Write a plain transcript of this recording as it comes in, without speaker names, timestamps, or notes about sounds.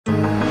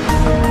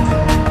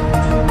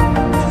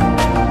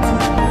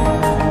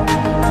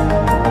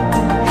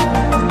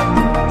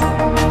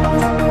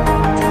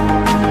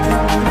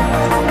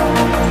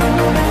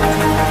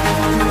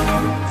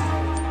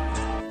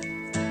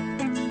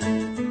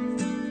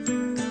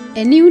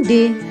A new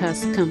day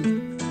has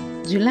come,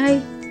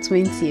 July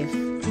 20th.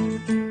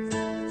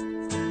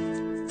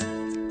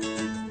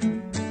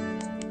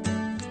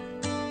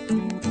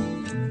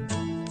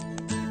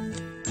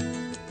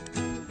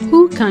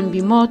 Who can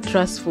be more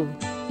trustful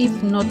if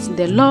not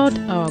the Lord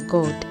our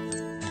God?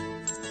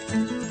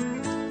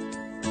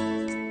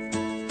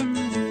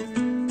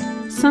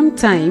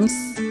 Sometimes,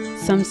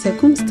 some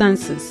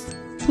circumstances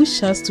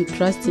push us to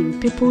trust in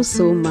people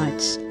so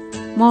much,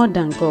 more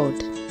than God.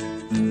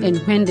 And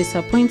when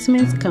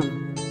disappointments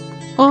come,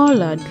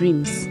 all our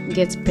dreams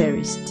get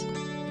perished.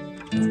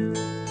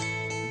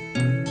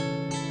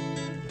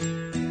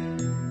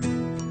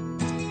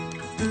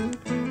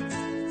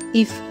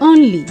 If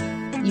only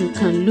you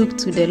can look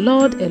to the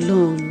Lord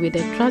alone with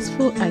a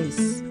trustful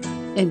eyes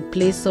and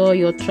place all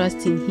your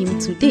trust in Him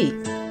today,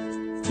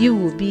 you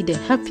will be the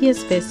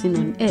happiest person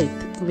on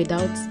earth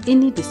without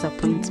any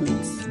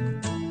disappointments.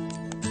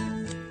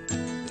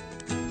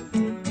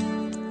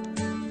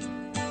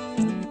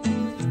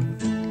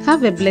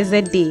 Have a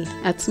blessed day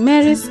at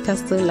Mary's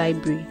Castle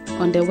Library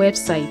on the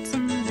website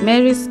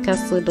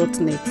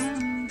maryscastle.net,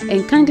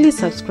 and kindly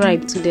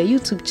subscribe to the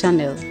YouTube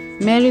channel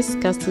Mary's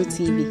Castle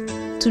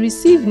TV to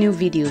receive new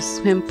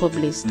videos when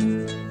published.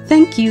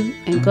 Thank you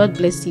and God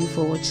bless you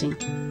for watching.